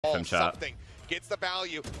From chat. Something gets the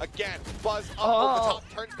value again. Buzz up over the top,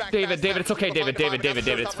 turns back. David, it's okay. David,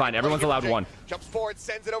 it's fine. Everyone's allowed one. Jumps forward,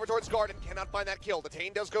 sends it over towards Garden. Cannot find that kill. The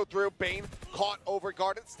Tane does go through. Bane caught over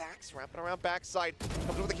Garden. Stacks wrapping around backside.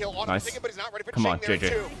 Comes with the kill on nice. him, but he's not ready for Come on, Jing there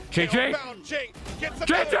JJ. too. JJ. Jing gets the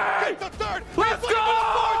JJ. third. Gets the third. Let's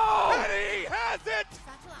go! And he has it.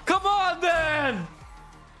 Come on, then.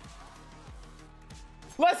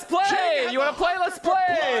 Let's play! You want to play? Let's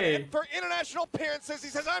play! For international appearances, he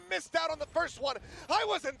says, I missed out on the first one. I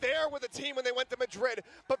wasn't there with the team when they went to Madrid,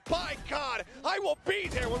 but by God, I will be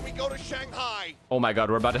there when we go to Shanghai. Oh my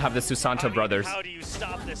God, we're about to have the Susanto brothers. How do you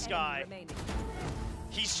stop this guy?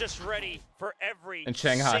 He's just ready for every in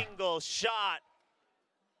Shanghai. Single shot.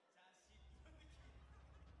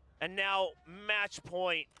 And now match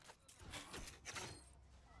point.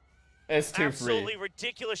 It's too Absolutely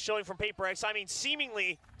ridiculous showing from Paper X. I mean,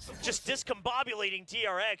 seemingly just discombobulating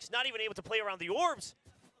DRX, not even able to play around the orbs.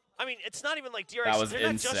 I mean, it's not even like DRX. That was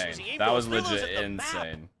insane. That was legit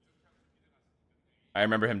insane. I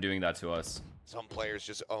remember him doing that to us. Some players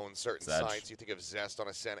just own certain sides. You think of Zest on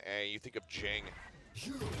Ascent A. You think of Jing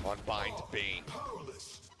on Bind B.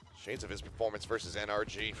 Shades of his performance versus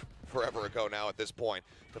NRG forever ago now at this point.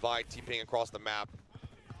 Divide TPing across the map.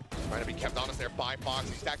 Trying to be kept honest there by Fox.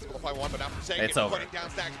 He stacks able to find one, but now saying it's over. Putting down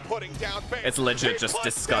stacks, putting down base. It's legit just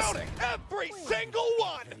disgusting. Every single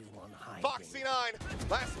one. Foxy 9,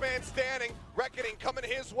 last man standing. Reckoning coming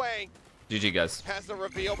his way. GG guys. Has the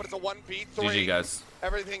reveal, but it's a 1v3. GG guys.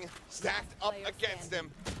 Everything stacked up against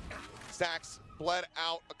him. Stacks bled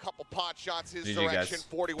out a couple pot shots his GG direction. guys.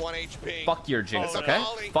 41 HP. Fuck your Jinx, okay?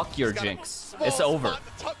 Fuck your Jinx. It's over.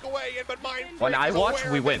 Tuck away in, but When I watch,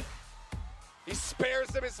 we win. He spares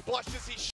them his blushes. He